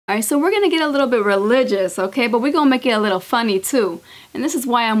Alright, so we're gonna get a little bit religious, okay? But we're gonna make it a little funny too. And this is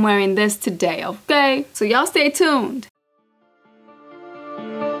why I'm wearing this today, okay? So y'all stay tuned.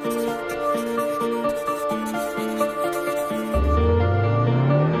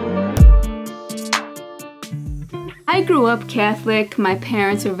 I grew up Catholic. My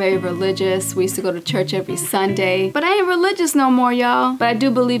parents were very religious. We used to go to church every Sunday. But I ain't religious no more, y'all. But I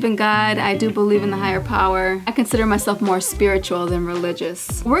do believe in God. I do believe in the higher power. I consider myself more spiritual than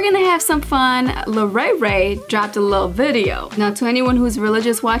religious. We're gonna have some fun. LARRAY dropped a little video. Now, to anyone who's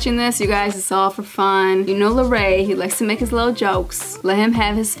religious watching this, you guys, it's all for fun. You know LARRAY, he likes to make his little jokes. Let him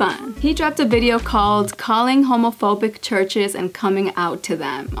have his fun. He dropped a video called Calling Homophobic Churches and Coming Out to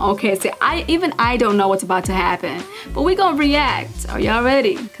Them. Okay, so even I don't know what's about to happen. But we gonna react. Are y'all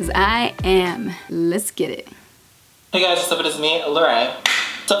ready? Cause I am. Let's get it. Hey guys, what's up? It is me, LARRAY.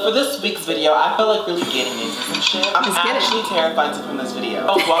 So for this week's video, I felt like really getting into some shit. I'm actually terrified to film this video.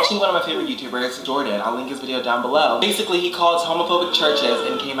 I was watching one of my favorite YouTubers, Jordan. I'll link his video down below. Basically, he called homophobic churches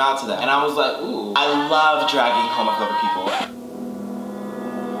and came out to them. And I was like, ooh, I love dragging homophobic people.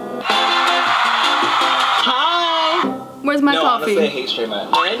 Where's my coffee? Honestly, I hate straight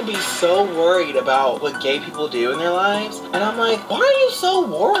men. Men be so worried about what gay people do in their lives, and I'm like, why are you so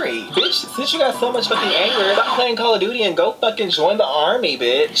worried? Bitch, since you got so much fucking anger, stop playing Call of Duty and go fucking join the army,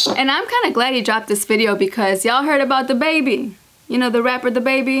 bitch. And I'm kind of glad he dropped this video because y'all heard about the baby. You know, the rapper The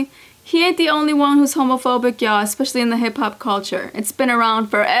Baby? He ain't the only one who's homophobic, y'all, especially in the hip-hop culture. It's been around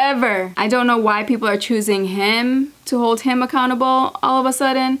forever. I don't know why people are choosing him to hold him accountable all of a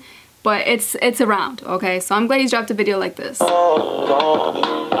sudden. But it's around, okay? So I'm glad he's dropped a video like this.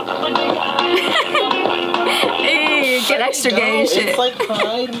 Hey, get extra gay and shit. It's like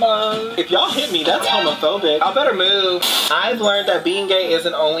Pride Month. If y'all hit me, that's homophobic. I better move. I've learned that being gay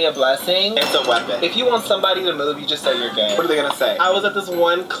isn't only a blessing, it's a weapon. If you want somebody to move, you just say you're gay. What are they gonna say? I was at this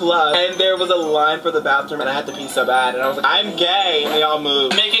one club, and there was a line for the bathroom, and I had to pee so bad, and I was like, I'm gay, and they all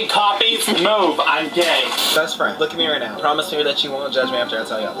moved. Making copies, move, I'm gay. Best friend, look at me right now. Promise me that you won't judge me after I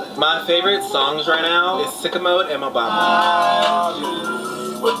tell y'all this. My favorite songs right now is Sicko Mode and Obama.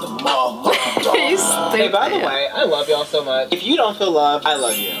 Hey, by the way, I love y'all so much. If you don't feel loved, I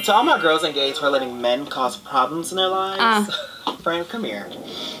love you. To all my girls and gays who are letting men cause problems in their lives, friend, come here.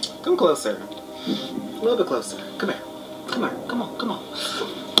 Come closer. A little bit closer. Come here. Come here. Come on. Come on.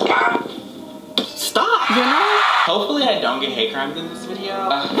 Stop! You know? Hopefully I don't get hate crimes in this video.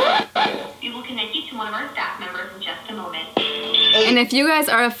 We will connect you to one of our staff members in just a moment. And if you guys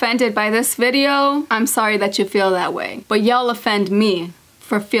are offended by this video, I'm sorry that you feel that way. But y'all offend me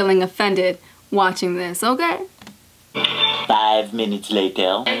for feeling offended watching this, okay? 5 minutes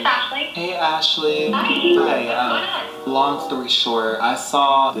later. It's Ashley. Hey Ashley. Hi. Long story short, I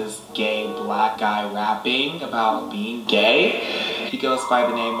saw this gay black guy rapping about being gay. He goes by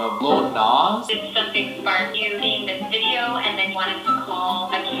the name of Lil Nas. Did something spark you seeing this video and then wanted to call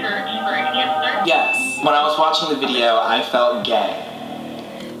a church for an answer? Yes. When I was watching the video, I felt gay.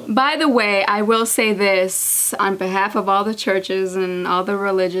 By the way, I will say this on behalf of all the churches and all the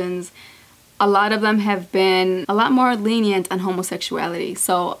religions. A lot of them have been a lot more lenient on homosexuality.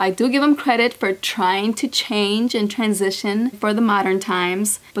 So I do give them credit for trying to change and transition for the modern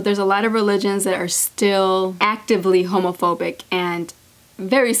times. But there's a lot of religions that are still actively homophobic and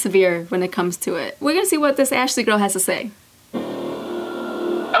very severe when it comes to it. We're gonna see what this Ashley girl has to say.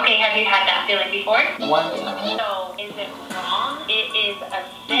 Okay, have you had that feeling before? One time. So, is it wrong? It is a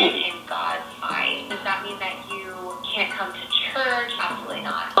sin in God's eyes. Does that mean that you can't come to church? Absolutely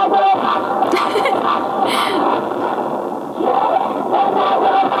not.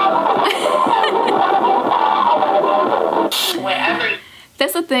 Whatever.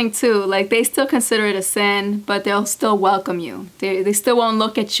 That's the thing too, like they still consider it a sin, but they'll still welcome you. They still won't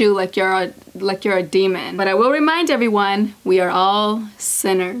look at you like you're a demon. But I will remind everyone, we are all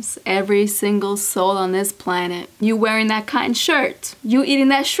sinners. Every single soul on this planet. You wearing that cotton shirt, you eating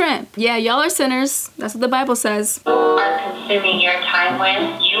that shrimp. Yeah, y'all are sinners. That's what the Bible says. Are consuming your time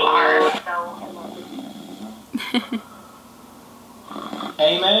with, you are so in love with me.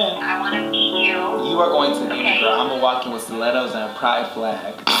 Amen. I want to meet you. You are going to meet me, Okay. girl. I'm gonna walk in with stilettos and a pride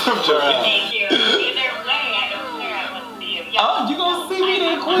flag. Thank you. Either way, I don't care. I want to see you. Yeah. Oh, you gonna see me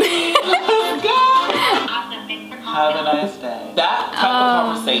then, queen? Let's go. Awesome. Thanks for Have a calling. nice day. That type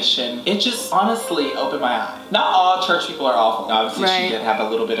of conversation, it just honestly opened my eyes. Not all church people are awful. Obviously, Right. she did have a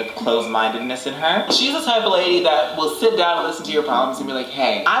little bit of closed-mindedness in her. She's the type of lady that will sit down and listen to your problems and be like,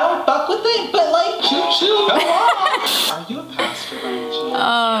 hey, I don't fuck with it, but like, choo-choo, go on. Are you a pastor, by any chance?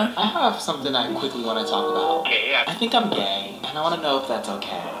 I have something I quickly want to talk about. Okay, yeah. I think I'm gay, and I want to know if that's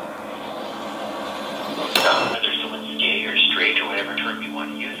okay. Whether someone's gay or straight or whatever term you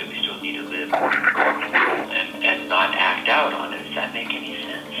want to use, it and not act out on it. Does that make any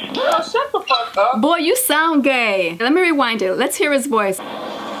sense? Shut the fuck up. Boy, you sound gay. Let me rewind it. Let's hear his voice. Whether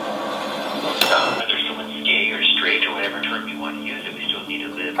someone's gay or straight or whatever term you want to use it, we still need to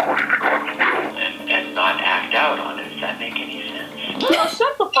live and not act out on it. Does that make any sense?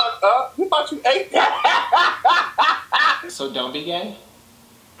 Shut the fuck up. You thought you ate that. So don't be gay?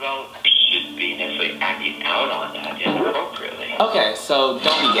 Well, you shouldn't be necessarily acting out on that inappropriately. Okay, so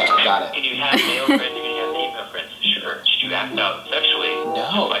don't be gay. Got it. Can you have male friends and you have female friends? Sure. Should you act out sexually?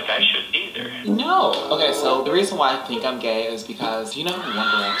 No. Like I shouldn't either. No. Okay, so the reason why I think I'm gay is because, you know who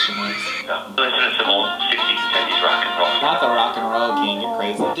One Direction is? No. Listen to some old 60s and 70s rock and roll. Not the rock and roll king, you're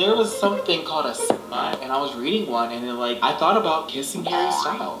crazy. There was something called a sign, and I was reading one, and I thought about kissing Harry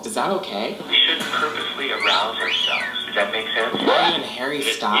Styles. Is that okay? We shouldn't purposely arouse ourselves. Does that make sense? Even Harry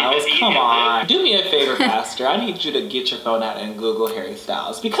Styles? Come on. Do me a favor, Pastor. I need you to get your phone out and Google Harry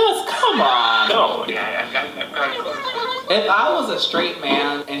Styles. Because, come on. No. Yeah, I've got it. If I was a straight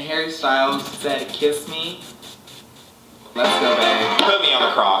man and Harry Styles said, kiss me, let's go, babe. Put me on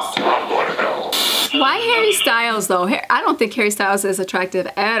the cross. Why Harry Styles, though? I don't think Harry Styles is attractive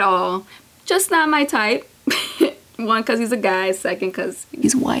at all. Just not my type. One, because he's a guy. Second, because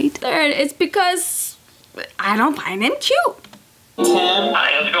he's white. Third, it's because I don't find him cute. Tim.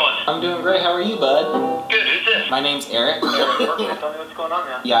 Hi, how's it going? I'm doing great. How are you, bud? Good, who's this? My name's Eric. Tell me what's going on,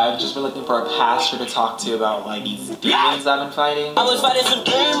 man. Yeah, I've just been looking for a pastor to talk to about, these demons I've been fighting. I was fighting some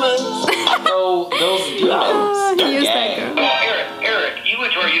demons. So, those demons, they're He is gay. that guy. Eric, you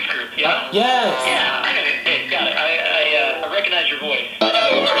went to our youth group, yeah? Yes. Yeah, hey, got it. I recognize your voice. Do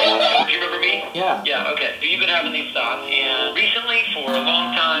you remember me? Yeah. Yeah, okay. So you've been having these thoughts, and recently, for a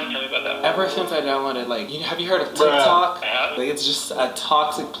long time, tell me about that. Ever since I downloaded, have you heard of TikTok? I have. It's just a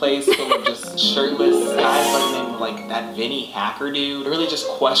toxic place full of just shirtless guys named that Vinny Hacker dude. It really just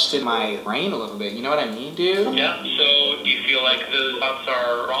questioned my brain a little bit. You know what I mean, dude? Yeah, so do you feel like those thoughts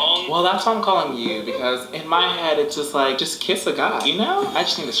are wrong? Well, that's why I'm calling you, because in my head, it's just just kiss a guy, you know? I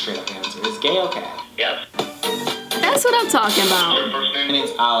just need a straight up answer. Is gay okay? Yes. That's what I'm talking about. Your first My name?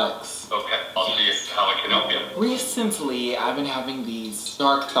 name's Alex. Okay, I'll see how I can help you. Recently, I've been having these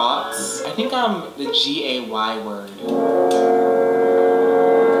dark thoughts. I think I'm the G-A-Y word.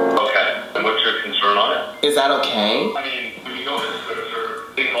 Okay, and what's your concern on it? Is that okay? I mean, when you go to scripture,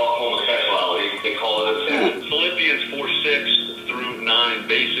 they call it homosexuality, they call it a sin. Philippians 4:6-9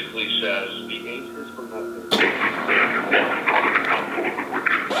 basically says, be anxious for nothing.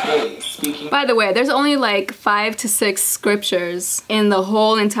 Hey, speaking... By the way, there's only 5 to 6 scriptures in the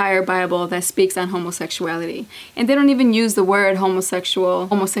whole entire Bible that speaks on homosexuality. And they don't even use the word homosexual,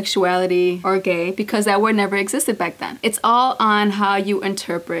 homosexuality, or gay because that word never existed back then. It's all on how you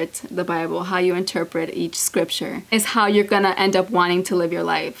interpret the Bible, how you interpret each scripture. Is how you're gonna end up wanting to live your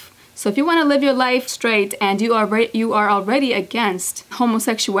life. So if you want to live your life straight and you are already against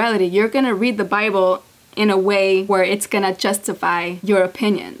homosexuality, you're gonna read the Bible in a way where it's gonna justify your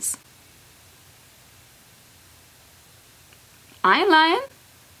opinions. I ain't lying.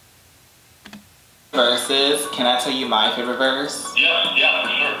 Verses. Can I tell you my favorite verse? Yeah,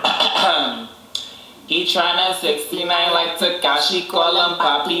 sure. He tryna 69 like Takashi, call him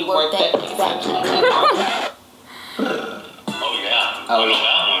Poppy, work that. Oh, yeah. Oh, I know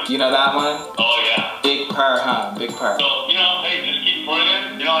that one. do you know that one? Oh, yeah. Big purr, huh? Big purr. So, hey, just keep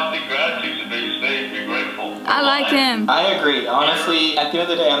praying. I think gratitude's the biggest thing. Be grateful. I like him. I agree. Honestly, at the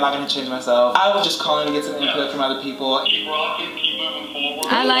end of the day, I'm not going to change myself. I was just calling to get some input from other people. Keep rocking, keep moving forward.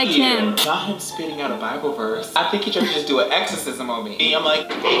 I like him. Not him spitting out a Bible verse. I think he tried to just do an exorcism on me. I'm like,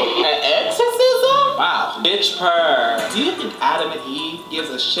 an exorcism? Wow. Bitch purr. Do you think Adam and Eve gives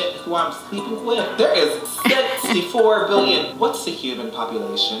a shit who I'm sleeping with? There is 64 billion. What's the human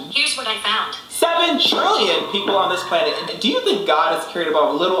population? Here's what I found. 7 trillion people on this planet. And do you think God is cared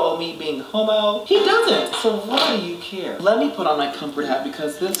about little old me being homo? He doesn't. So why do you care? Let me put on my comfort hat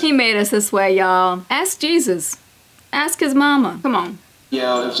because this... He made us this way, y'all. Ask Jesus. Ask his mama. Come on.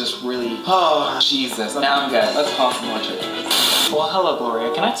 Yo, it's just really... Oh, Jesus. Now I'm good. Let's call some more churches. Well, hello,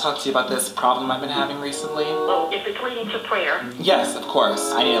 Gloria. Can I talk to you about this problem I've been having recently? Well, if it's leading to prayer, Yes, of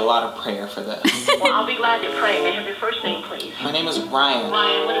course. I need a lot of prayer for this. well, I'll be glad to pray. May I have your first name, please? My name is Ryan.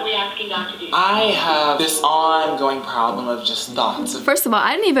 Ryan, what are we asking God to do? I have this ongoing problem of just thoughts. First of all,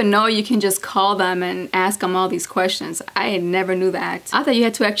 I didn't even know you can just call them and ask them all these questions. I never knew that. I thought you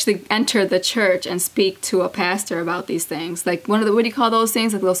had to actually enter the church and speak to a pastor about these things. Like what do you call those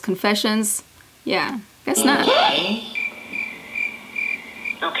things? Like those confessions? Yeah, guess not. Okay?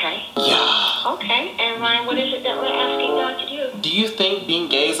 Okay. Yeah. Okay, and Ryan, what is it that we're asking God to do? Do you think being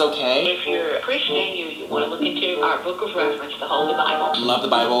gay is okay? If you're a Christian, you want to look into our book of reference, the Holy Bible. Love the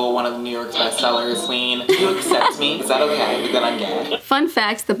Bible, one of the New York bestsellers, queen. Do you accept me? Is that okay that I'm gay? Fun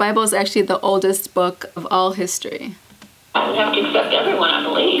fact, the Bible is actually the oldest book of all history. I would have to accept everyone, I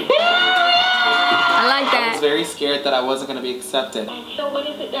believe. I like I was that. very scared that I wasn't going to be accepted. So what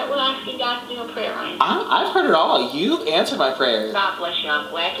is it that we're asking God to do in prayer, Ryan? I've heard it all. You've answered my prayers. God bless you. I'm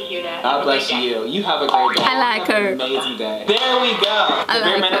glad to hear that. God bless you. You have a great day. I like Have her. an amazing day. There we go. The bare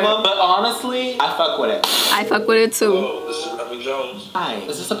like her. minimum. But honestly, I fuck with it. I fuck with it too. Oh, this is Reverend Jones. Hi,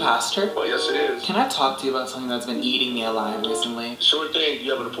 is this a pastor? Oh, yes, it is. Can I talk to you about something that's been eating me alive recently? Sure thing. Do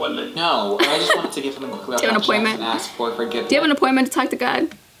you have an appointment? No, I just wanted to get something quickly off Do you my have an appointment? chest and ask for forgiveness. Do you have an appointment to talk to God?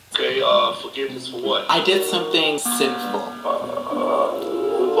 Okay, forgiveness for what? I did something sinful.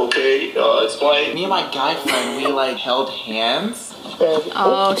 Okay, explain. Me and my guy friend, we like held hands.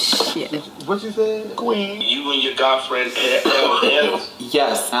 Oh shit. What you said? Queen. You and your girlfriend held hands.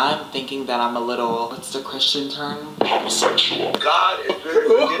 Yes, I'm thinking that I'm a little, what's the Christian term? Homosexual. God is very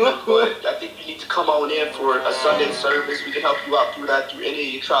forgiving, but I think you need to come on in for a Sunday service. We can help you out through that, through any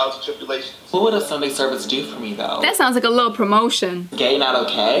of your trials and tribulations. What would a Sunday service do for me though? That sounds like a little promotion. Gay not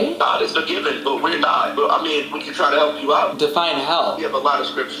okay? God is forgiving, but we're not. But I mean, we can try to help you out. Define hell. We have a lot of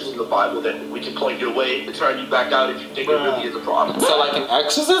scriptures in the Bible that we can point your way to turn you back out if you think it really is a problem. So like an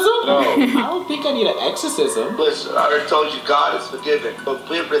exorcism? No. I don't think I need an exorcism. Listen, I already told you God is forgiving, but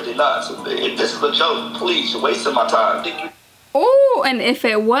we're really not. So if this is a joke, please, you're wasting my time. Oh, and if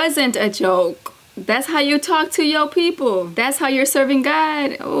it wasn't a joke, that's how you talk to your people. That's how you're serving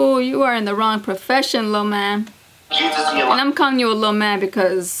God. Oh, you are in the wrong profession, little man. Jesus in your And life. I'm calling you a little man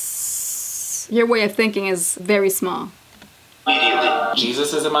because your way of thinking is very small. Immediately.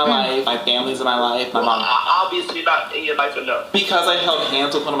 Jesus is in my life, my family's in my life, my Well, mom. obviously not in your life enough. Because I held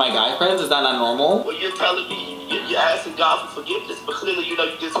hands with one of my guy friends, is that not normal? Well, you're telling me you're asking God for forgiveness, but clearly you know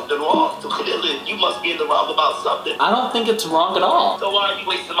you did something wrong. So clearly you must be in the wrong about something. I don't think it's wrong at all. So why are you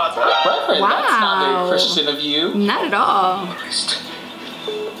wasting my time? Reverend, that's not Wow. very Christian of you. Not at all.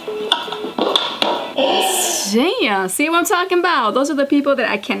 Damn, see what I'm talking about? Those are the people that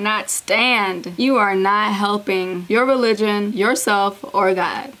I cannot stand. You are not helping your religion, yourself, or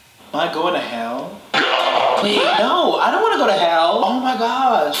God. Am I going to hell? Wait, no, I don't want to go to hell. Oh my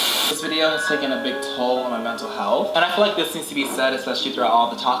gosh. This video has taken a big toll on my mental health. And I feel like this needs to be said, especially throughout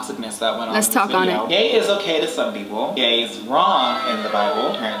all the toxicness that went on. Let's in this talk on video. it. Gay is okay to some people. Gay is wrong in the Bible,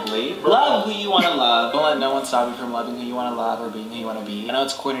 apparently. Love who you want to love. Don't let no one stop you from loving who you want to love or being who you want to be. I know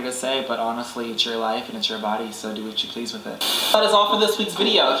it's corny to say, but honestly, it's your life and it's your body, so do what you please with it. That is all for this week's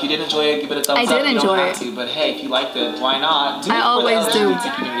video. If you did enjoy it, give it a thumbs I up. did You enjoy don't have it. to, but hey, if you liked it, why not? Do I it for always the do.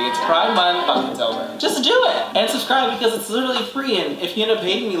 LGBT community. It's Pride Month. Fuck, it's over. Just do it. And subscribe because it's literally free, and if you end up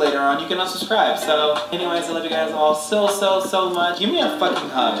hating me later on, you can unsubscribe. So anyways, I love you guys all so much. Give me a fucking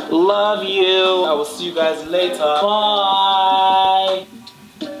hug. Love you. I will see you guys later. Bye.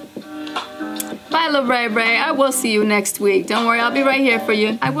 Bye, LARRAY. I will see you next week. Don't worry, I'll be right here for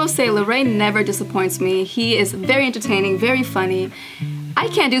you. I will say, LARRAY never disappoints me. He is very entertaining, very funny. I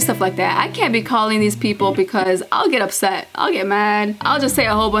can't do stuff like that. I can't be calling these people because I'll get upset. I'll get mad. I'll just say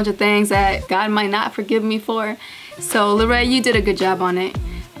a whole bunch of things that God might not forgive me for. So LARRAY, you did a good job on it.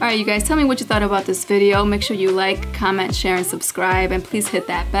 Alright you guys, tell me what you thought about this video. Make sure you like, comment, share, and subscribe. And please hit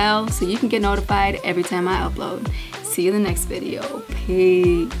that bell so you can get notified every time I upload. See you in the next video.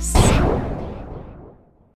 Peace.